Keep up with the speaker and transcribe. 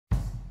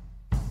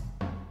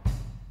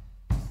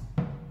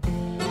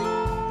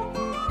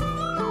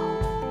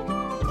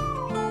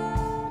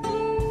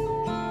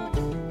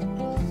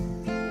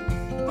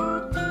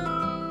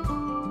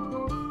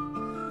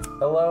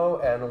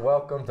and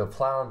welcome to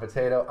Plow and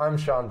Potato. I'm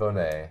Sean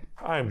Bonet.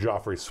 I'm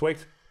Joffrey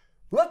Swait.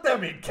 Let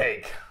them eat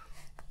cake.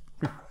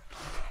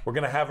 We're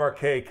going to have our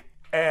cake,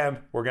 and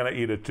we're going to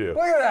eat it too.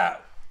 Look at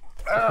that.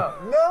 Oh,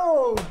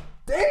 no.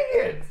 Dang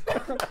it.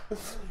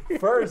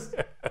 First,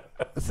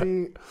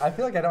 see, I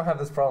feel like I don't have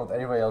this problem with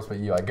anybody else but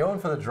you. I go in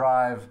for the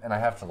drive, and I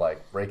have to,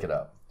 like, break it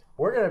up.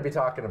 We're going to be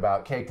talking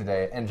about cake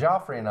today, and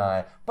Joffrey and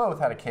I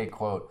both had a cake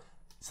quote.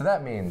 So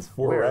that means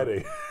we're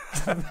ready.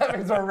 That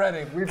means we're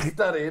ready. We've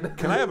studied.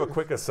 Can I have a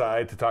quick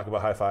aside to talk about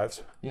high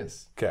fives?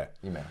 Yes. Okay.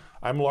 You may.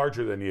 I'm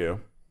larger than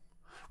you,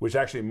 which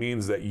actually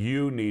means that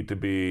you need to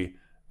be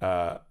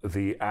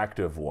the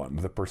active one,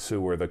 the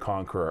pursuer, the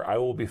conqueror. I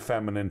will be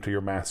feminine to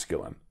your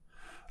masculine.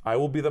 I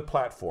will be the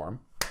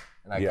platform.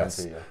 And I come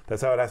to you.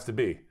 That's how it has to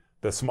be.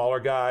 The smaller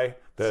guy,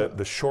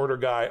 the shorter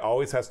guy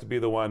always has to be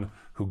the one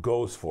who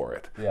goes for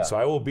it. Yeah. So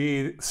I will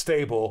be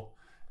stable,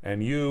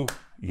 and you,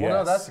 yes.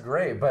 Well, no, that's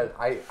great, but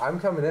I'm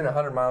coming in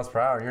 100 miles per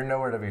hour, and you're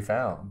nowhere to be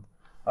found.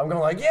 I'm going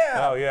like,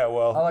 yeah! Oh, yeah,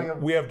 well,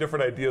 we have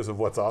different ideas of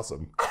what's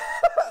awesome.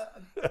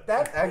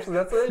 That's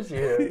the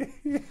issue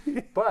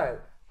here.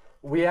 But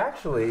we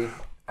actually,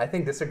 I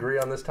think, disagree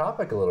on this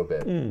topic a little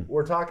bit.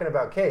 We're talking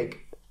about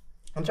cake,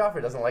 and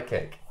Joffrey doesn't like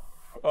cake.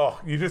 Oh,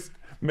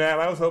 man,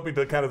 I was hoping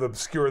to kind of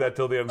obscure that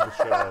till the end of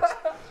the show.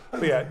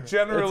 But yeah,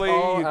 generally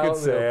you could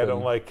say I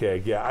don't like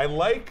cake. Yeah, I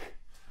like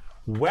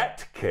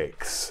wet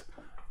cakes,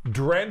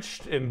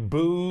 drenched in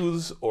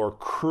booze or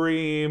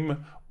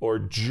cream or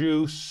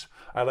juice.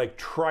 I like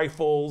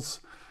trifles.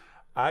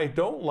 I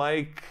don't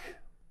like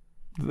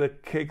the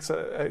cakes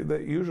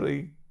that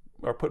usually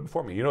are put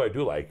before me. You know what I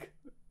do like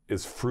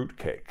is fruit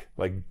cake.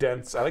 Like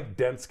dense. I like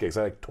dense cakes.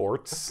 I like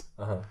torts.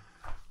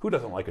 Who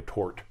doesn't like a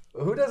tort?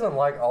 Who doesn't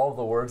like all of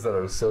the words that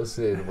are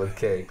associated with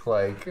cake?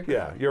 Like,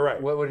 yeah, you're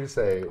right. What would you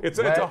say? It's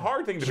a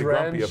hard thing to be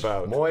grumpy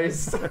about.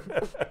 Moist.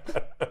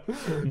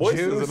 Moist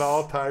is an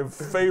all-time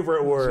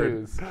favorite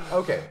word. Juice.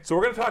 Okay. So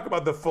we're going to talk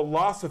about the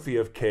philosophy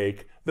of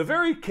cake, the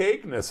very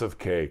cakeness of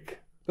cake.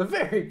 The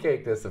very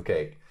cakeness of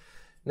cake.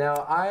 Now,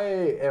 I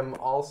am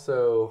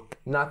also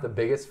not the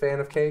biggest fan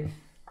of cake,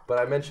 but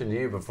I mentioned to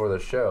you before the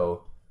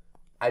show,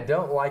 I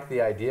don't like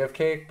the idea of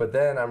cake, but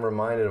then I'm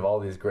reminded of all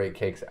these great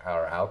cakes that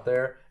are out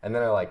there, and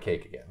then I like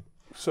cake again.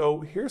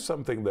 So here's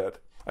something that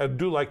I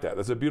do like that.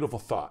 That's a beautiful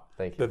thought.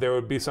 Thank you. That there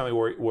would be something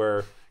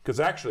where because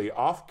actually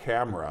off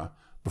camera,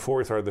 before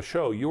we started the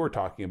show, you were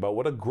talking about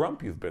what a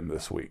grump you've been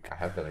this week. I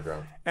have been a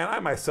grump. And I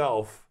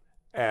myself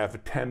have a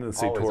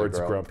tendency towards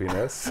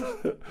grumpiness.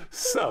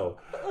 So,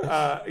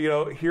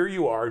 here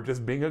you are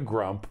just being a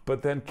grump,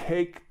 but then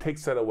cake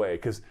takes that away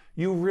because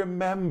you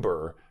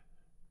remember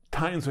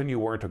times when you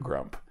weren't a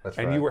grump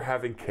and you were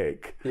having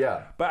cake.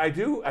 Yeah. But I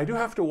do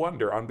have to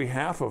wonder, on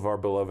behalf of our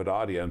beloved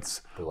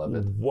audience,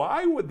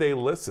 why would they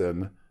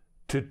listen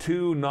to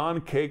two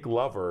non-cake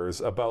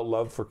lovers about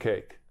love for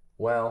cake?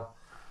 Well,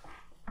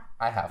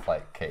 I half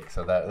like cake,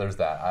 so there's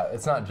that.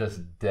 It's not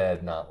just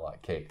dead not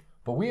like cake,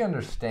 but we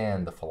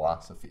understand the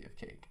philosophy of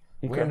cake.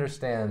 Okay. We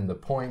understand the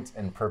point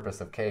and purpose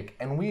of cake,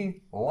 and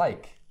we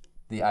like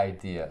the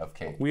idea of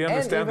cake. We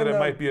understand that it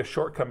might be a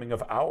shortcoming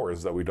of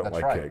ours that we don't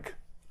like cake.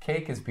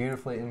 Cake is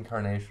beautifully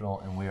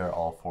incarnational, and we are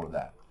all for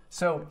that.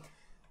 So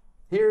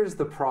here's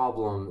the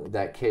problem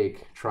that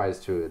cake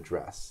tries to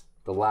address.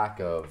 The lack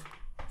of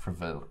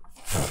frivolity.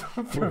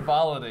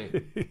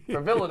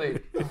 Frivolity.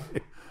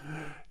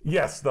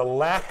 Yes, the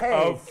lack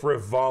of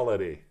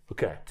frivolity.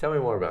 Okay. Tell me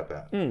more about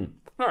that.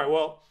 All right,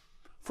 well,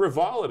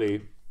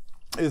 frivolity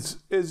is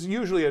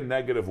usually a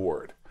negative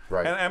word.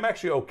 Right. And I'm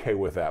actually okay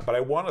with that, but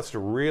I want us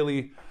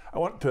to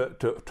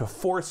to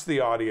force the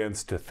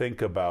audience to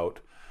think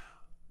about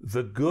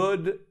the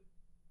good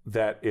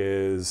that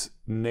is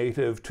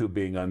native to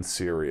being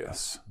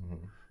unserious.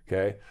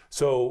 Okay?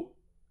 So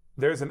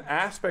there's an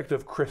aspect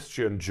of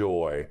Christian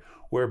joy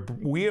where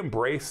we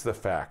embrace the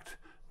fact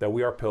that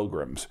we are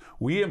pilgrims.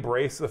 We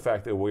embrace the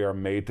fact that we are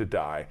made to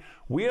die.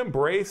 We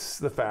embrace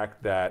the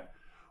fact that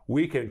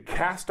we can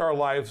cast our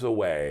lives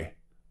away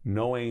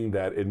knowing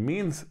that it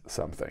means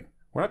something.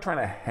 We're not trying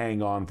to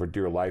hang on for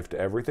dear life to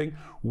everything.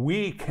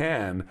 We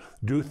can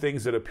do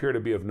things that appear to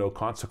be of no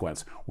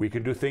consequence. We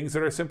can do things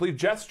that are simply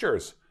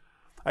gestures.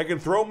 I can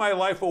throw my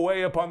life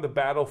away upon the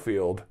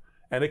battlefield,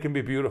 and it can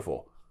be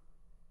beautiful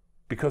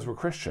because we're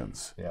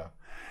Christians. Yeah.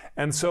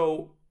 And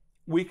so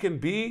we can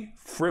be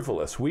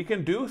frivolous. We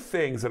can do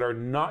things that are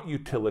not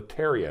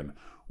utilitarian.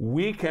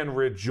 We can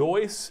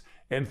rejoice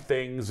in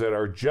things that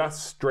are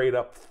just straight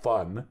up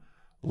fun.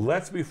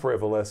 Let's be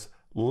frivolous.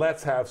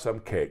 Let's have some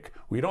cake.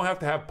 We don't have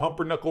to have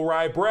pumpernickel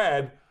rye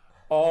bread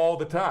all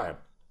the time.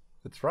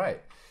 That's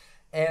right.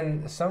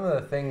 And some of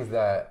the things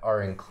that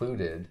are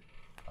included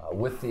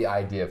with the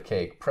idea of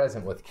cake,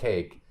 present with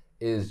cake,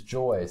 is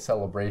joy,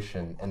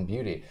 celebration, and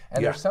beauty.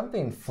 And there's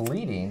something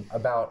fleeting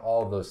about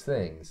all those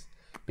things.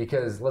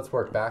 Because let's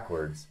work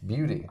backwards.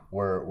 Beauty.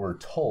 We're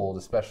told,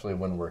 especially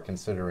when we're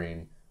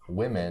considering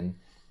women,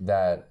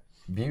 that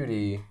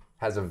beauty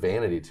has a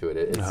vanity to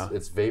it.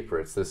 It's vapor.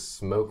 It's this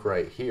smoke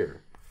right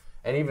here.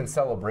 And even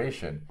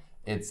celebration,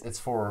 it's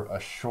for a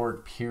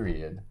short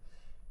period.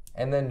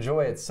 And then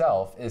joy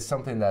itself is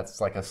something that's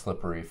like a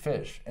slippery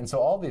fish. And so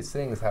all these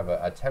things have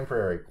a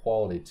temporary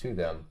quality to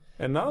them.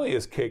 And not only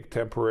is cake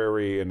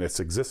temporary in its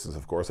existence,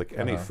 of course, like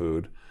any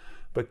food,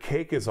 but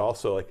cake is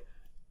also like,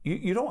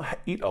 you don't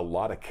eat a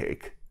lot of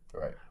cake,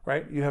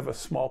 right? You have a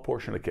small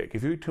portion of cake.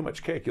 If you eat too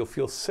much cake, you'll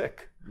feel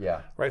sick.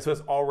 Yeah. Right? So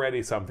it's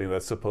already something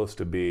that's supposed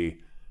to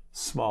be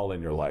small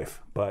in your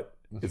life, but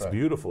it's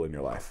beautiful in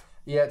your life.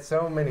 Yet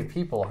so many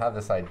people have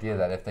this idea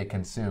that if they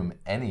consume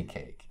any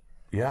cake,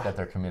 that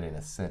they're committing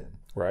a sin.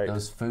 Right.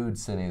 Those food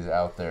sinnies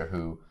out there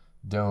who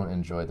don't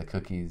enjoy the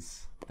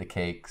cookies, the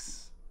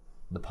cakes,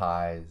 the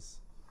pies,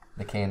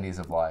 the candies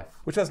of life.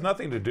 Which has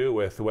nothing to do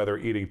with whether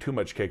eating too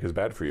much cake is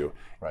bad for you.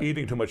 Right.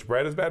 Eating too much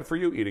bread is bad for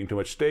you. Eating too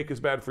much steak is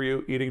bad for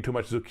you. Eating too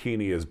much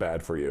zucchini is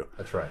bad for you.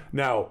 That's right.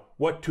 Now,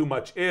 what too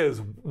much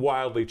is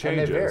wildly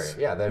changes. And they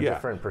vary. Yeah, they have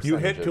different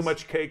percentages. You hit too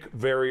much cake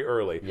very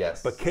early.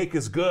 Yes. But cake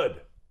is good.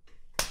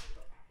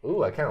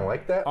 Ooh, I kind of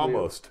like that.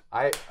 Almost.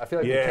 I feel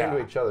like we came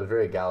to each other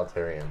very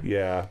egalitarian.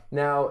 Yeah.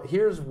 Now,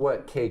 here's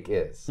what cake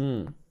is.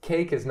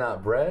 Cake is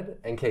not bread,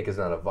 and cake is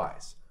not a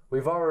vice.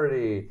 We've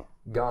already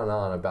gone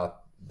on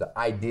about the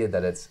idea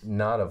that it's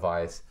not a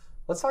vice.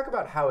 Let's talk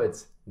about how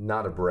it's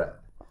not a bread.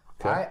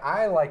 Okay.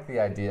 I like the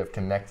idea of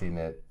connecting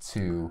it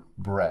to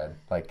bread.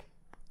 Like,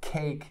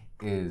 cake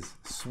is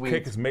sweet.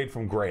 Cake is made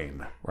from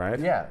grain, right?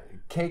 Yeah,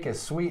 cake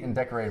is sweet and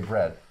decorated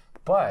bread.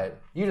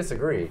 But you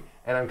disagree,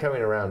 and I'm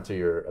coming around to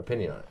your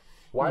opinion on it.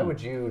 Why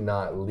would you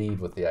not lead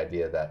with the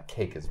idea that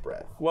cake is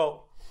bread?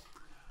 Well,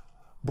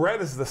 bread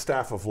is the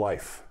staff of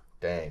life.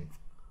 Dang.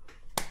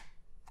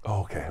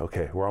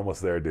 Okay. We're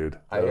almost there, dude.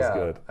 That was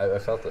good. I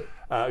felt it.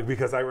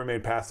 Because I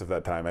remained passive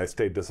that time. I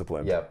stayed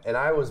disciplined. Yeah, and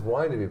I was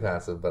wanting to be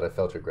passive, but I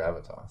felt your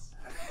gravitas.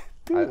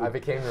 I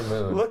became your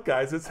moon. Look,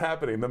 guys, it's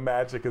happening. The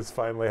magic is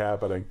finally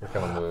happening.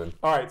 Become a moon.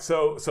 All right,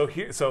 so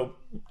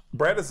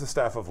bread is the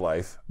staff of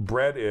life.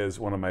 Bread is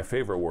one of my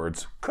favorite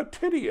words,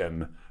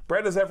 quotidian.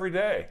 Bread is every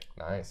day.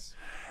 Nice.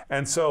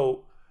 And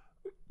so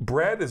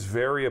bread is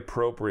very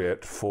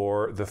appropriate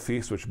for the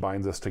feast which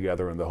binds us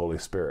together in the Holy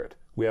Spirit.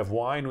 We have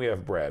wine, we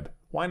have bread.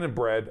 Wine and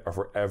bread are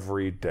for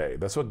every day.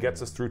 That's what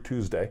gets us through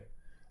Tuesday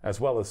as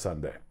well as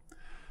Sunday.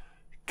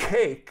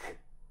 Cake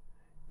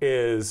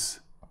is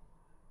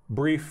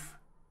brief.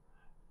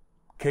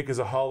 Cake is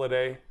a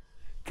holiday.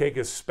 Cake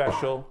is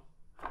special.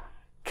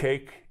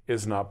 Cake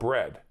is not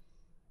bread.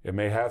 It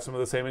may have some of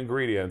the same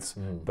ingredients,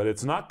 but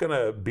it's not going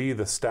to be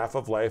the staff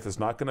of life. It's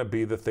not going to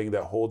be the thing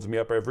that holds me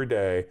up every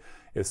day.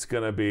 It's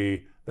going to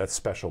be that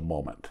special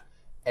moment.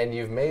 And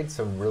you've made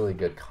some really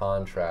good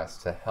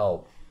contrasts to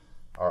help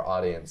our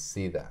audience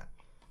see that.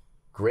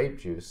 Grape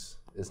juice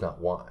is not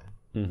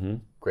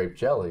wine. Grape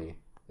jelly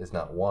is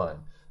not wine.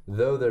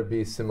 Though there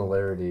be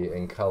similarity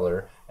in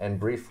color and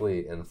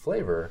briefly in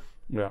flavor,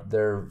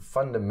 they're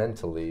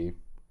fundamentally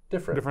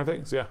different. Different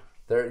things, yeah.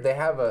 They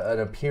have an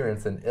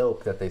appearance and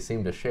ilk that they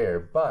seem to share,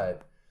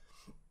 but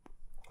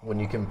when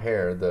you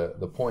compare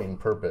the point and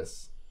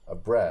purpose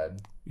of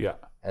bread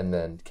and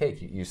then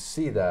cake, you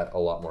see that a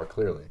lot more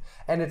clearly.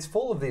 And it's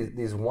full of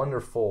these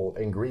wonderful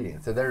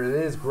ingredients. So there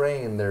is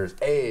grain, there's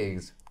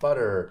eggs,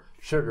 butter,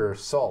 sugar,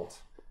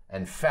 salt,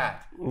 and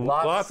fat.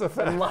 Lots of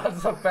fat. And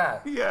lots of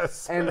fat.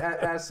 Yes. And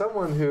as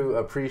someone who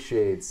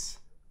appreciates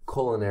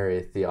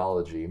culinary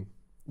theology,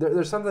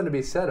 there's something to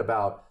be said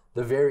about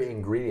the very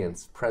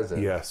ingredients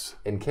present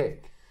in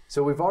cake.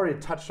 So we've already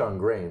touched on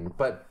grain,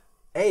 but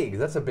eggs,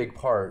 that's a big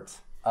part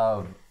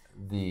of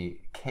the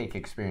cake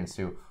experience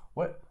too.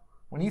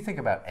 When you think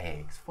about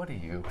eggs, what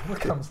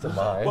comes to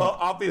mind? Well,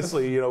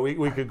 obviously,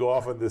 we could go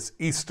off on this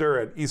Easter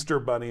and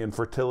Easter bunny and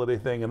fertility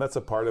thing, and that's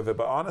a part of it.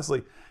 But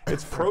honestly,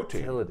 it's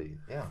protein. Fertility,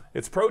 yeah.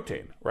 It's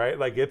protein, right?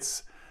 Like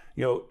it's,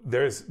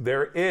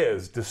 there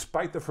is,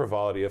 despite the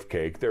frivolity of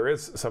cake, there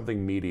is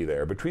something meaty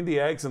there. Between the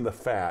eggs and the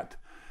fat,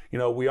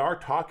 we are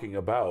talking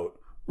about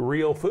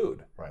real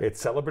food. Right.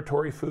 It's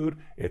celebratory food.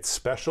 It's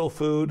special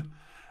food.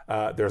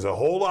 There's a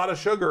whole lot of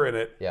sugar in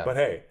it. Yeah. But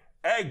hey,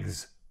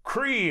 eggs,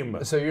 cream.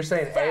 So you're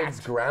saying fat. Eggs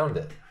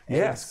grounded.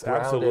 Yes,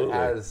 grounded absolutely.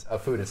 As a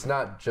food. It's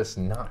not just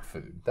not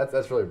food.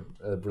 That's really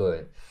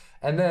brilliant.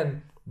 And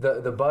then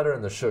the butter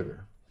and the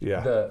sugar. Yeah.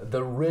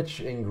 The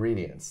rich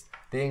ingredients.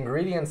 The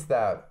ingredients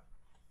that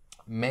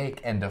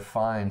make and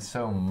define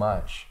so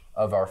much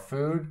of our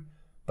food.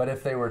 But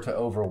if they were to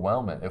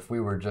overwhelm it, if we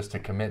were just to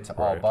commit to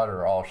all butter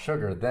or all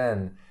sugar,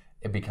 then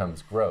it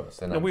becomes gross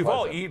and we've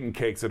all eaten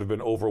cakes that have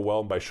been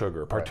overwhelmed by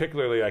sugar,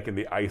 particularly like in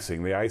the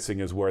icing. The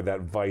icing is where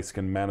that vice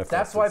can manifest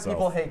That's why itself.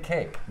 People hate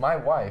cake. My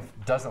wife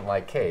doesn't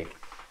like cake.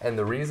 And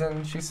the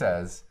reason she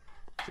says,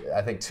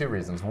 I think two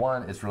reasons.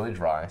 One, it's really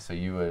dry, so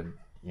you would,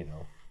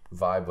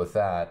 vibe with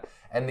that.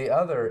 And the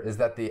other is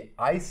that the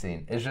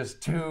icing is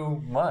just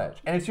too much.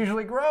 And it's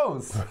usually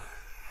gross.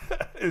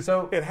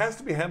 So it has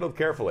to be handled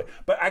carefully.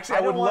 But actually,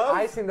 I would want love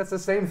icing that's the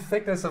same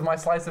thickness of my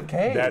slice of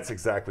cake. That's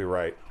exactly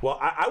right. Well,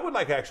 I would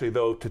like actually,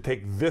 though, to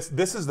take this.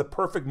 This is the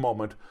perfect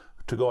moment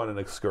to go on an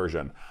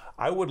excursion.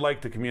 I would like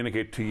to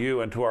communicate to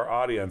you and to our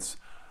audience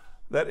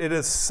that it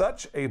is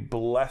such a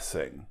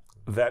blessing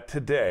that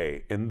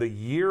today, in the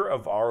year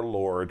of our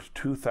Lord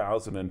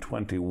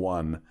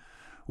 2021,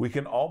 we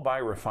can all buy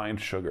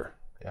refined sugar.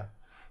 Yeah.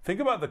 Think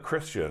about the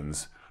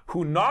Christians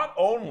who not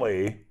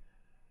only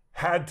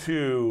had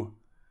to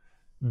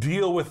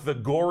deal with the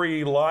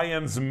gory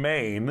lion's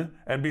mane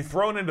and be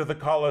thrown into the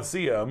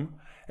Colosseum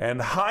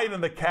and hide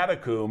in the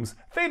catacombs,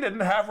 they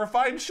didn't have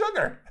refined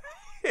sugar.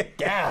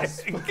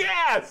 Gasp.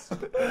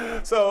 Gasp.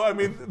 So, I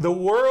mean, the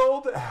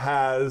world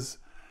has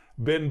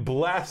been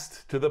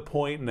blessed to the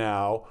point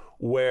now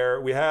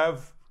where we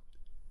have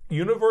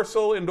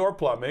universal indoor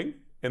plumbing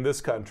in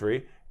this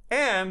country,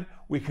 and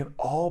we can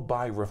all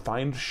buy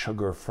refined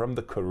sugar from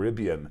the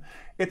Caribbean.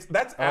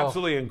 That's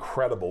absolutely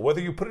incredible.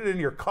 Whether you put it in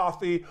your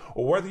coffee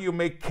or whether you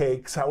make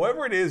cakes,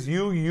 however it is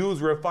you use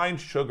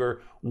refined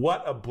sugar,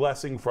 what a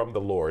blessing from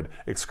the Lord.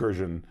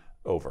 Excursion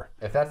over.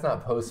 If that's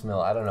not post-mill,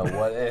 I don't know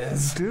what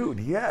is. Dude,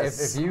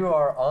 yes. If you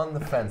are on the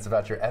fence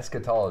about your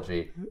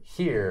eschatology,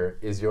 here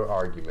is your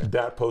argument.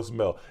 That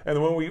post-mill.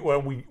 And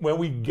when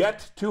we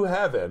get to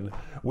heaven,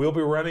 we'll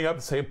be running up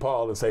to St.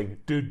 Paul and saying,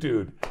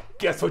 dude,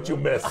 guess what you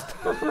missed?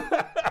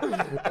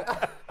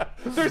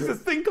 There's this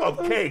thing called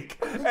cake,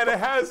 and it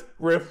has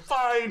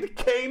refined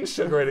cane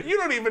sugar in it. You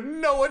don't even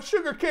know what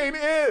sugar cane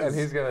is. And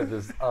he's going to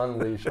just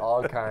unleash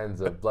all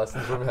kinds of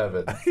blessings from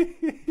heaven.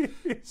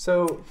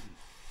 So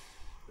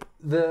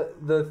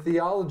the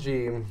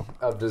theology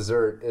of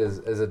dessert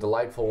is a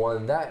delightful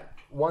one. That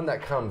one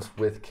that comes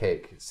with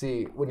cake.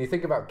 See, when you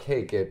think about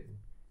cake, it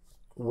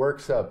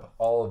works up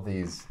all of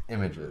these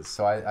images.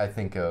 So I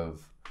think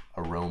of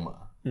aroma.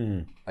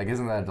 Like,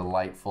 isn't that a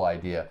delightful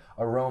idea?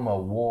 Aroma,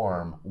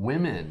 warm,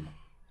 women,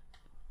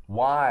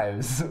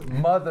 wives,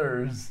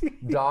 mothers,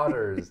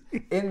 daughters,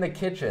 in the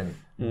kitchen,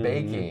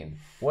 baking.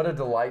 What a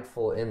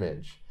delightful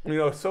image. You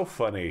know, it's so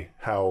funny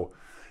how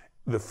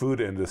the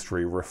food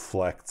industry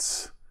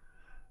reflects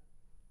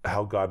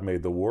how God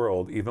made the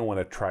world, even when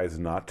it tries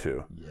not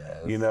to. Yes.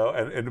 You know,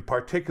 and in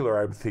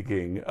particular, I'm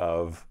thinking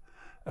of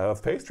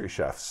pastry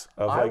chefs.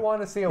 I want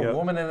to see a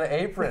woman in an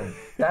apron.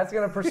 That's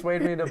going to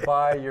persuade me to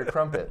buy your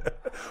crumpet.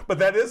 But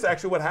that is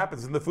actually what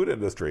happens in the food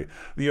industry.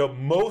 You know,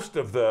 most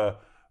of the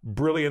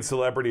brilliant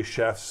celebrity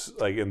chefs,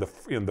 like in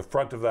the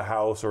front of the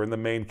house or in the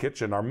main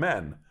kitchen, are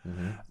men.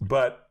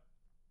 But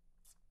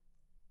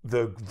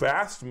the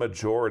vast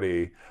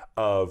majority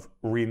of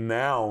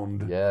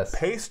renowned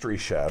pastry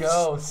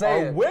chefs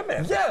are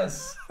women.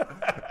 Yes.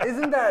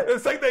 Isn't that...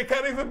 It's like they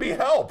can't even be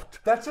helped.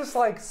 That's just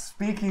like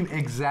speaking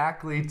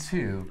exactly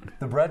to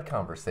the bread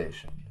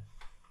conversation.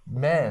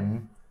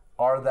 Men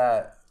are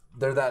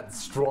they're that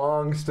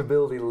strong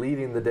stability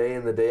leading the day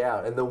in, the day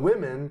out. And the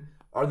women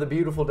are the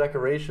beautiful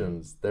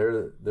decorations.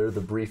 They're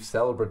the brief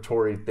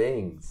celebratory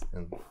things.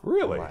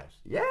 Really?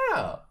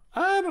 Yeah.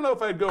 I don't know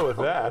if I'd go with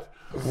that.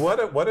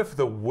 What if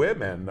the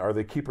women are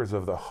the keepers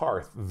of the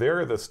hearth?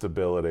 They're the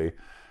stability.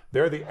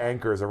 They're the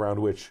anchors around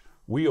which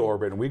we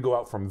orbit, and we go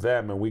out from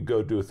them, and we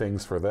go do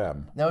things for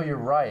them. No, you're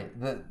right.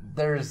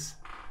 There's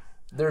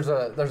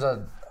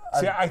a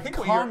See, I think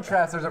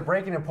contrast. There's a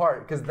breaking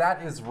apart, because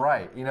that is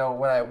right. You know,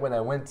 when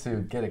I went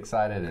to get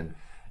excited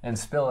and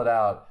spill it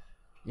out,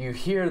 you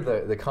hear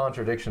the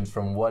contradictions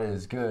from what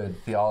is good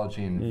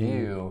theology and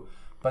view,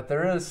 but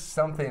there is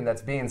something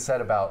that's being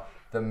said about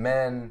the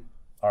men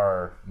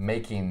are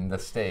making the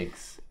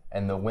steaks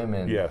and the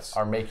women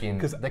are making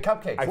the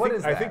cupcakes.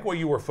 I think what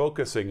you were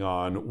focusing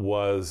on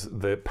was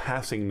the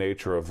passing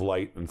nature of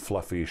light and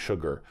fluffy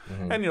sugar.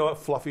 And you know what?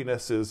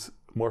 Fluffiness is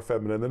more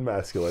feminine than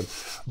masculine.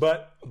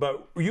 But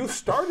you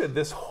started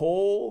this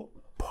whole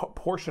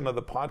portion of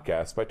the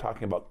podcast by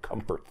talking about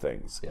comfort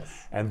things.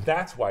 Yes. And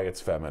that's why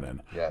it's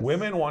feminine. Yes.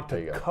 Women want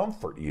to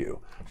comfort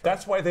you.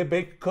 That's why they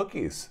bake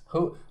cookies.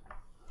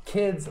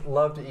 Kids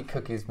love to eat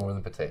cookies more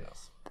than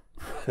potatoes.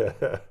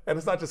 And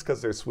it's not just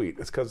because they're sweet.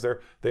 It's because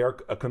they are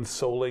a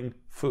consoling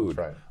food.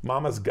 That's right.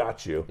 Mama's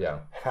got you. Yeah.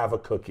 Have a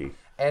cookie.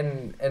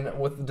 And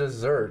with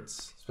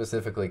desserts,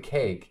 specifically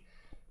cake,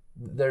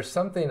 there's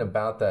something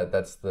about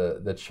that's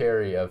the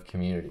cherry of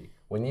community.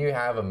 When you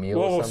have a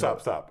meal with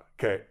somebody... Stop.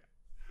 Okay.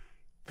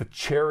 The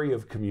cherry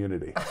of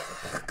community.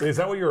 Is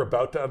that what you're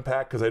about to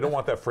unpack? Because I don't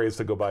want that phrase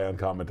to go by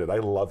uncommented. I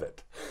love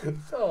it.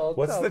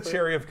 What's the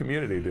cherry of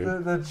community,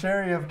 dude? The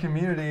cherry of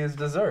community is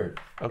dessert.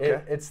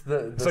 Okay. It's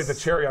like the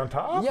cherry on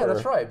top? Yeah,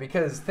 that's right.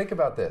 Because think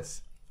about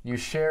this. You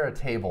share a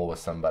table with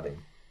somebody,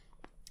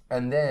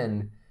 and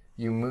then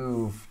you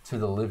move to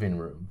the living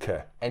room.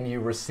 Okay. And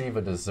you receive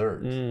a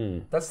dessert.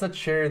 That's the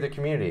cherry of the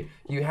community.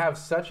 You have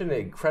such an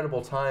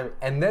incredible time,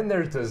 and then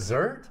there's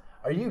dessert?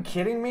 Are you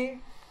kidding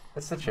me?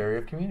 That's the cherry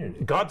of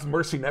community. God's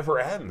mercy never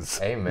ends.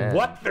 Amen.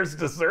 What? There's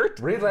dessert?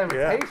 Read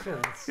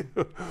Lamentations.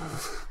 Yeah.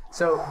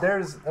 So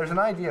there's an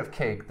idea of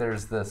cake.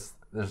 There's the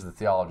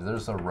theology.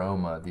 There's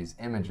aroma, these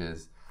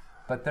images.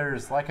 But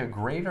there's like a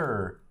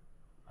greater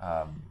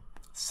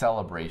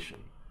celebration.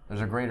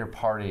 There's a greater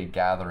party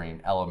gathering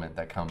element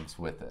that comes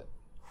with it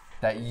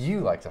that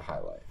you like to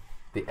highlight.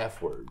 The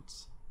F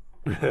words.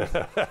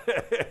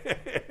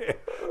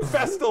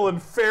 Festal and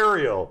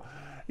ferial.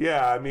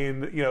 Yeah, I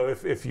mean, you know,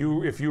 if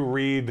you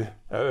read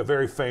a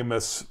very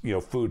famous, you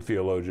know, food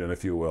theologian,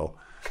 if you will,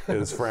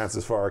 is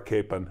Francis Farrar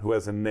Capon, who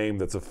has a name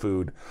that's a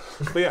food.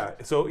 But yeah,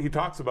 so he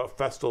talks about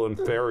festal and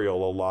ferial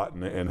a lot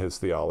in his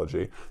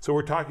theology. So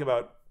we're talking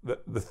about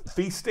the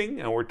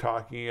feasting, and we're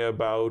talking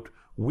about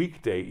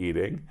weekday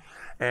eating.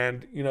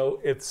 And, you know,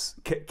 it's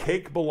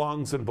cake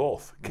belongs in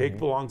both. Cake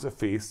belongs at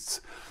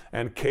feasts,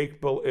 and cake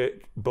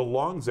it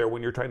belongs there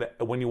when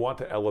you want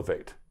to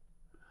elevate.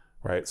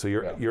 Right? So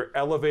you're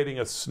elevating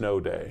a snow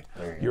day.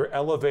 You're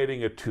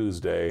elevating a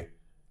Tuesday.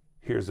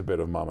 Here's a bit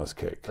of mama's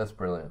cake. That's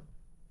brilliant.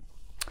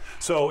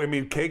 So, I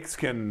mean, cakes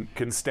can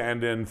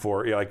stand in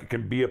for, like, it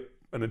can be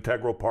an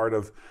integral part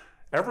of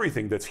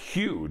everything that's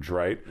huge,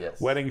 right?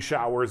 Yes. Wedding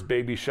showers,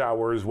 baby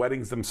showers,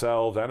 weddings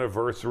themselves,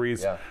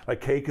 anniversaries. Yeah.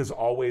 Like, cake is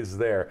always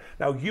there.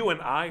 Now, you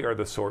and I are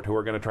the sort who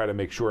are going to try to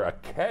make sure a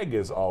keg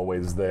is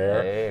always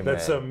there, Amen.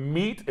 that some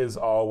meat is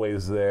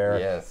always there.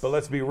 Yes. But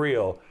let's be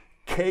real.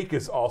 Cake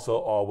is also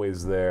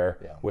always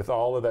there with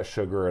all of that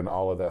sugar and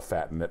all of that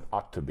fat, and it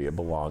ought to be. It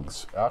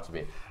belongs. It ought to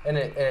be. And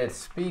it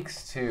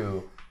speaks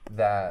to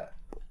that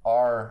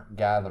our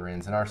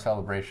gatherings and our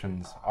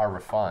celebrations are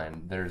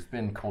refined. There's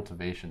been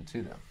cultivation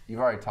to them. You've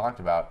already talked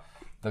about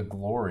the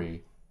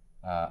glory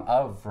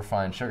of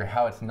refined sugar,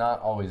 how it's not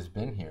always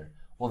been here.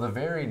 Well, the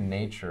very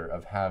nature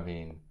of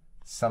having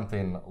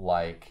something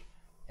like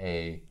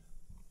a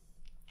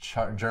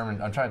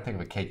German, I'm trying to think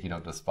of a cake you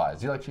don't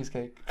despise. Do you like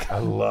cheesecake? I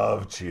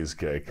love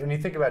cheesecake. When you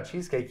think about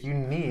cheesecake, you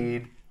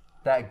need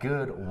that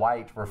good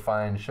white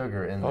refined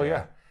sugar in there. Oh,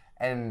 yeah.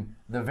 And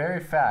the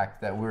very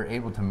fact that we're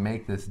able to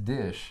make this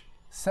dish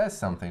says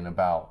something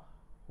about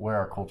where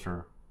our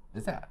culture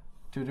is at,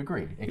 to a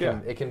degree.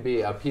 It can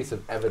be a piece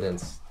of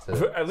evidence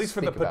to at least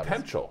for the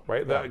potential,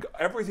 right?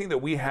 Everything that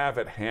we have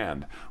at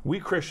hand, we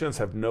Christians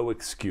have no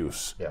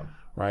excuse. Yeah.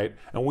 Right?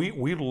 And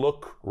we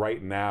look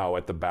right now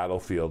at the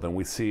battlefield and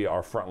we see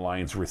our front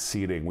lines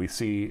receding. We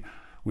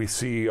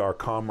see our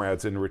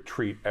comrades in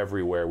retreat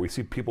everywhere. We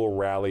see people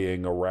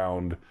rallying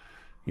around,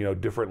 you know,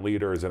 different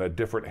leaders and at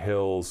different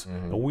hills.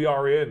 And we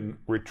are in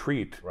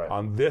retreat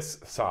on this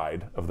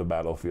side of the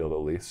battlefield,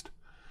 at least.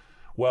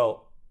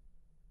 Well,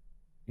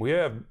 we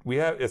have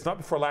it's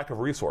not for lack of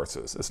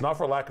resources. It's not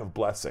for lack of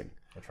blessing.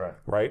 That's right.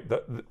 Right?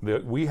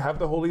 We have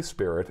the Holy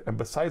Spirit, and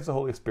besides the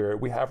Holy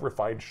Spirit, we have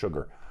refined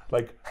sugar.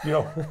 Like, you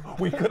know,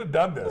 we could have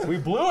done this. We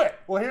blew it.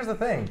 Well, here's the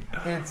thing.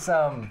 It's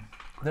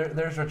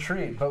there's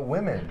retreat, but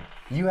women,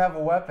 you have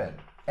a weapon,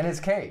 and it's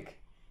cake.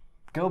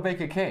 Go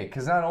bake a cake,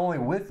 because not only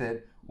with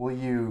it will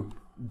you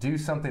do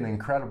something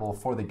incredible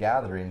for the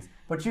gatherings,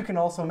 but you can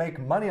also make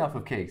money off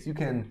of cakes. You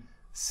can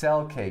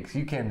sell cakes.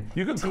 You can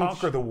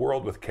conquer the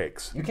world with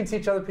cakes. You can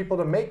teach other people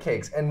to make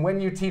cakes, and when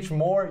you teach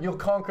more, you'll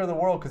conquer the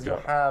world because you'll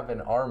have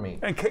an army.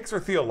 And cakes are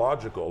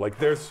theological. Like,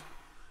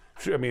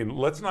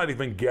 let's not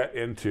even get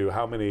into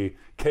how many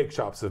cake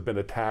shops have been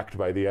attacked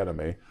by the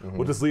enemy.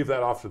 We'll just leave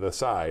that off to the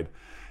side.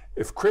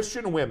 If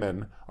Christian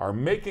women are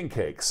making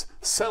cakes,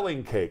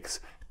 selling cakes,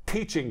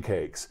 teaching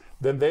cakes,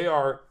 then they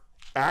are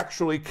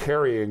actually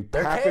carrying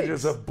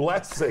packages of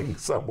blessing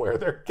somewhere.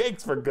 They're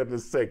cakes, for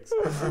goodness sakes.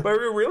 But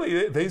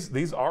really,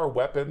 these are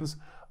weapons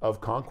of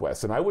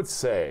conquest. And I would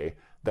say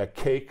that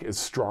cake is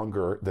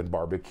stronger than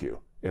barbecue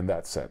in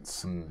that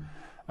sense.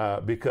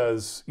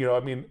 Because, you know, I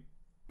mean,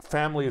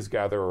 families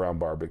gather around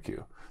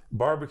barbecue.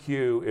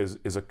 Barbecue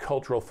is a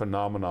cultural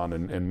phenomenon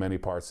in many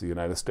parts of the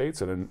United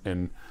States and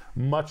in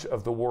much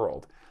of the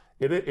world.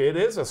 It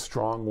is a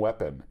strong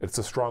weapon. It's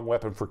a strong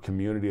weapon for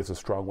community. It's a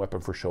strong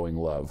weapon for showing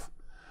love.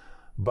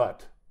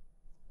 But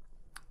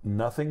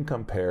nothing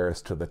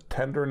compares to the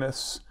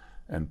tenderness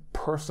and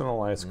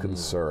personalized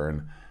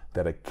concern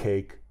that a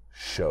cake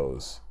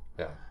shows.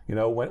 Yeah. You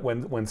know,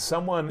 when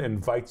someone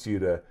invites you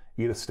to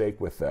eat a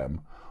steak with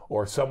them,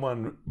 or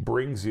someone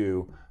brings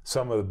you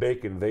some of the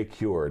bacon they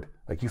cured,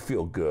 like, you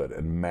feel good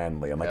and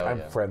manly. And like,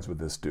 I'm friends with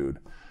this dude.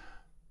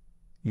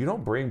 You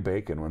don't bring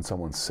bacon when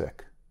someone's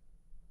sick.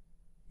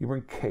 You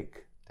bring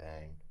cake.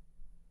 Dang.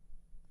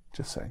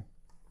 Just saying.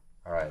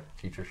 All right,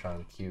 Teacher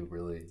Sean, cue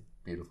really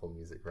beautiful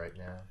music right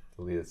now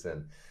to lead us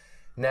in.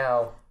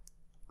 Now,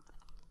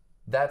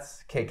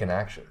 that's cake in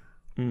action.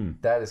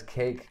 That is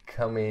cake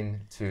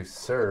coming to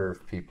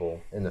serve people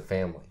in the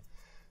family.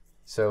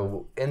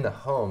 So in the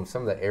home,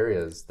 some of the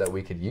areas that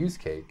we could use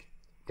cake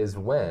is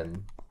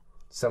when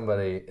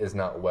somebody is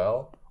not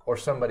well or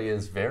somebody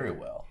is very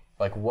well.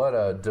 Like, what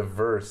a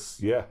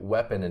diverse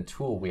weapon and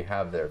tool we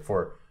have there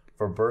for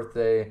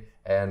birthday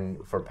and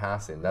for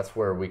passing. That's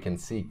where we can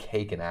see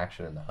cake in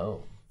action in the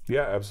home.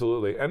 Yeah,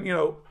 absolutely. And, you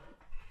know,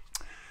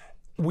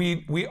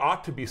 we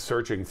ought to be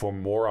searching for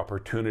more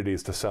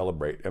opportunities to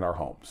celebrate in our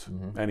homes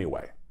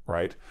anyway,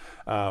 right?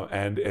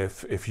 And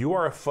if you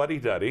are a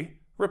fuddy-duddy,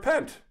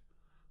 repent.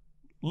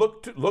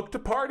 Look to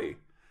party.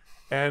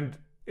 And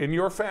in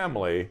your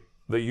family,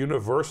 the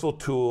universal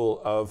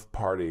tool of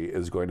party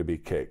is going to be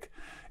cake.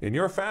 In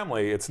your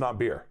family, it's not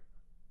beer.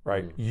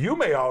 right? You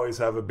may always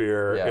have a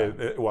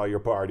beer while you're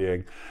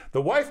partying.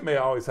 The wife may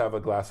always have a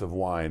glass of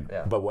wine.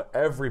 But what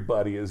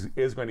everybody is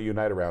going to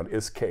unite around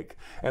is cake.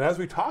 And as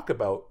we talk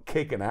about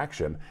cake in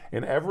action,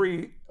 in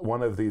every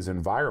one of these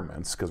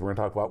environments, because we're going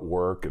to talk about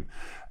work, and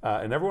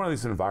in every one of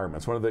these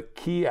environments, one of the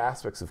key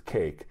aspects of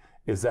cake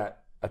is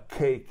that a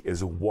cake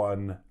is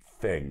one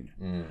thing,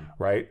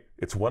 right?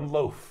 It's one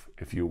loaf,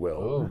 if you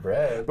will. Ooh,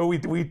 bread. But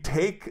we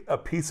take a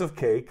piece of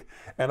cake,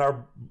 and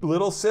our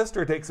little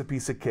sister takes a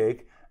piece of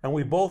cake, and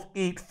we both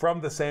eat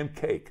from the same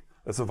cake.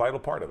 That's a vital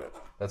part of it.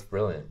 That's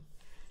brilliant.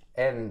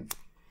 And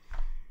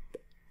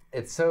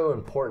it's so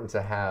important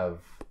to have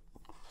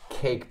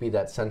cake be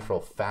that central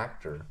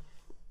factor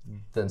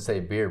than, say,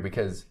 beer,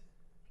 because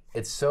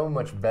it's so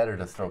much better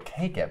to throw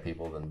cake at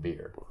people than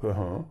beer.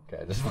 Okay,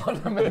 I just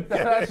want to make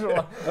that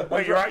actual...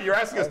 Wait, you're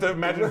asking us to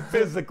imagine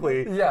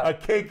physically a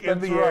cake in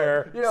the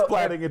air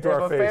splatting into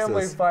our faces. If a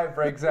family fight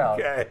breaks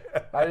out,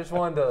 I just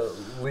wanted to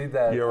lead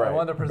that. You're right. I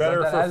wanted to present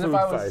Better that for as if food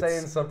I was fights.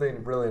 saying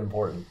something really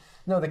important.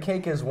 No, the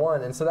cake is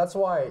one, and so that's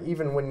why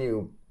even when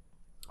you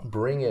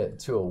bring it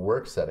to a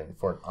work setting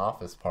for an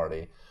office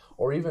party,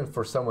 or even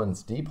for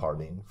someone's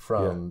departing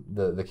from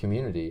the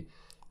community,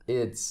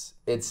 it's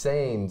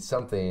saying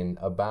something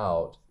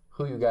about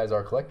who you guys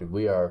are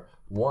collectively. We are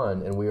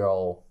one, and we are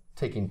all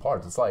taking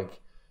parts. It's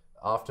like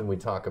often we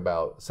talk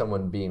about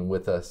someone being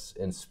with us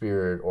in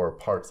spirit, or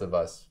parts of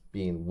us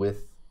being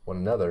with one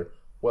another.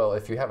 Well,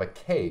 if you have a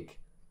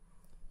cake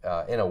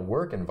in a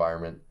work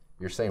environment,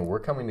 you're saying we're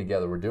coming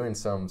together, we're doing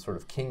some sort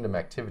of kingdom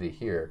activity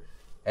here,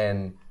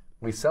 and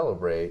we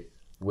celebrate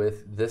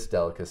with this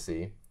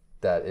delicacy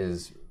that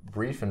is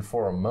brief and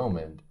for a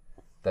moment,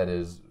 that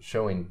is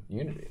showing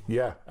unity.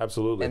 Yeah,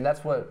 absolutely. And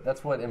that's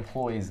what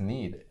employees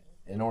need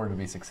in order to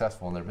be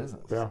successful in their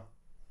business. Yeah.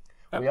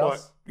 Go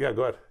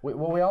ahead.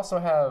 We also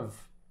have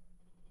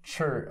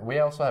church. We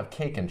also have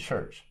cake in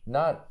church.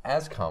 Not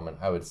as common,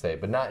 I would say,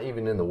 but not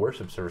even in the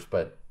worship service,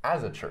 but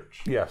as a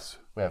church. Yes.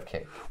 We have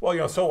cake.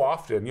 Well, so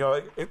often,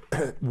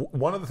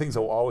 one of the things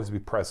that will always be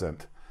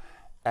present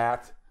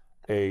at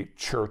a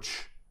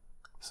church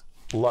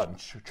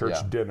lunch,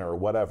 church dinner,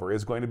 whatever,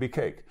 is going to be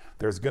cake.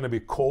 There's going to be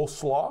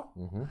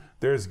coleslaw,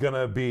 there's going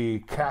to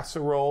be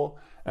casserole,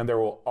 and there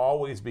will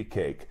always be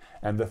cake.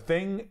 And the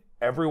thing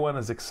everyone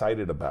is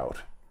excited about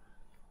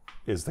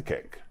is the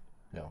cake.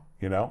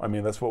 Yeah. I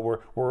mean, that's what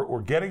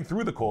we're getting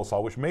through the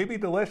coleslaw, which may be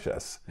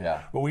delicious.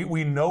 Yeah. But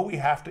we know we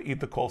have to eat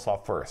the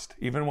coleslaw first,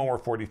 even when we're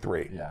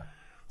 43. Yeah.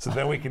 So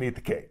then we can eat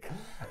the cake.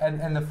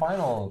 And the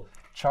final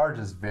charge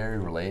is very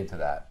related to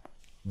that.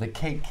 The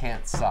cake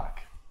can't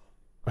suck.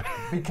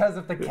 Because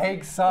if the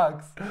cake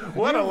sucks,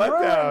 what a you've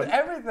letdown. ruined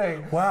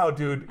everything. Wow,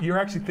 dude, you're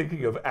actually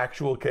thinking of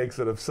actual cakes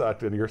that have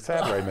sucked, and you're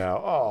sad right now.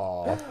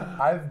 Oh.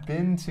 I've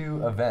been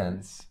to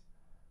events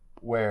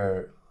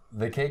where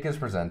the cake is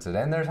presented,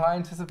 and there's high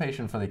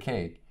anticipation for the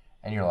cake,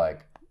 and you're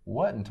like,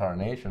 what in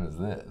tarnation is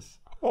this?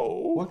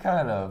 Oh. What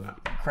kind of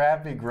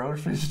crappy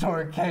grocery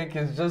store cake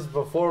is just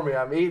before me?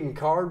 I'm eating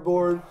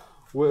cardboard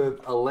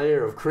with a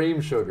layer of cream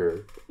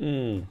sugar.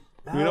 No.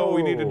 You know what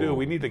we need to do?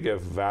 We need to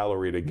get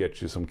Valerie to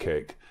get you some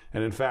cake.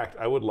 And in fact,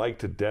 I would like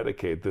to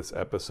dedicate this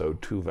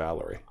episode to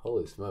Valerie.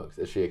 Holy smokes.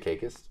 Is she a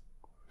cakeist?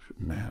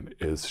 Man,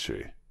 is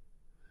she.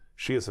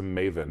 She is a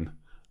maven,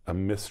 a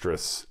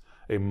mistress,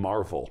 a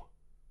marvel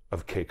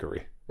of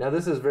cakery. Now,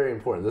 this is very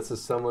important. This is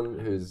someone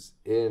who's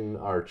in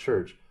our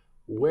church.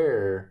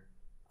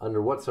 Under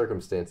what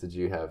circumstances do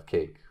you have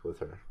cake with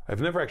her?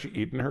 I've never actually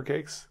eaten her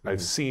cakes. I've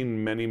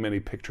seen many, many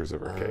pictures of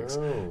her cakes.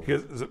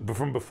 Because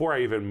from before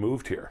I even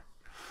moved here.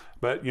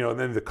 But,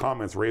 then the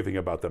comments raving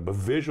about them. But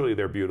visually,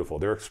 they're beautiful.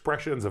 They're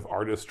expressions of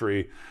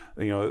artistry.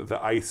 The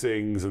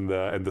icings and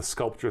the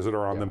sculptures that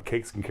are on them.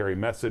 Cakes can carry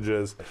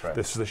messages. That's right.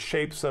 The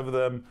shapes of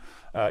them.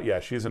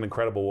 She's an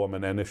incredible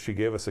woman. And if she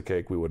gave us a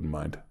cake, we wouldn't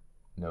mind.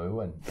 No, we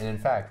wouldn't. And in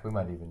fact, we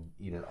might even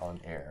eat it on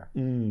air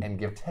and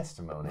give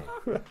testimony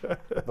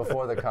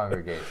before the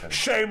congregation.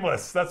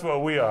 Shameless. That's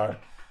what we are.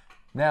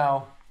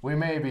 Now, we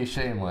may be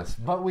shameless,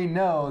 but we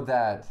know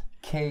that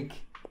cake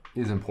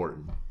is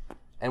important.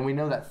 And we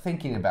know that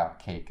thinking about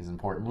cake is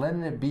important.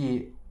 Letting it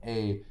be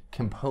a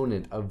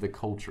component of the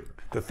culture.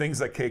 The things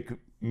that cake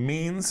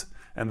means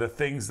and the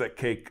things that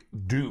cake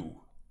do.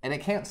 And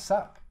it can't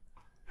suck.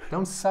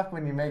 Don't suck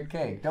when you make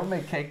cake. Don't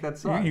make cake that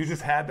sucks. You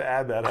just had to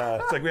add that, huh?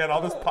 It's like we had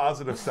all this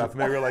positive stuff,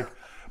 and they were like,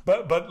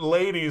 but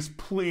ladies,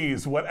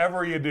 please,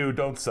 whatever you do,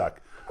 don't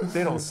suck.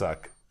 They don't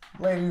suck.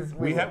 Ladies,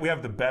 we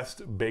have the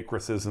best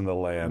bakeresses in the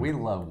land. We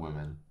love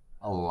women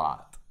a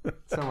lot.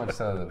 So much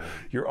so that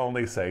You're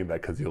only saying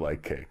that because you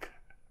like cake.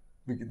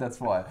 That's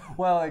why.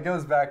 Well, it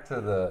goes back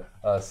to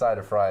the side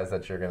of fries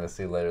that you're going to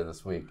see later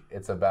this week.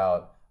 It's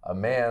about a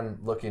man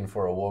looking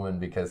for a woman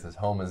because his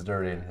home is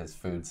dirty and his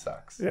food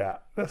sucks. Yeah,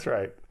 that's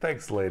right.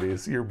 Thanks,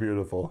 ladies. You're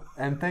beautiful.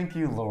 And thank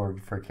you,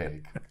 Lord, for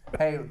cake.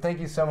 Hey, thank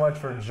you so much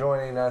for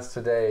joining us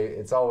today.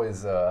 It's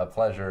always a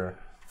pleasure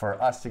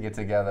for us to get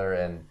together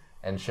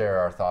and share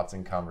our thoughts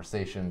and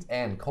conversations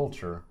and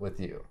culture with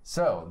you.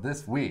 So,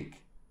 this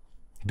week...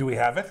 Do we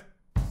have it?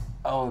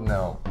 Oh,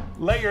 no.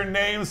 Let your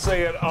name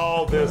say it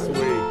all this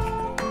week.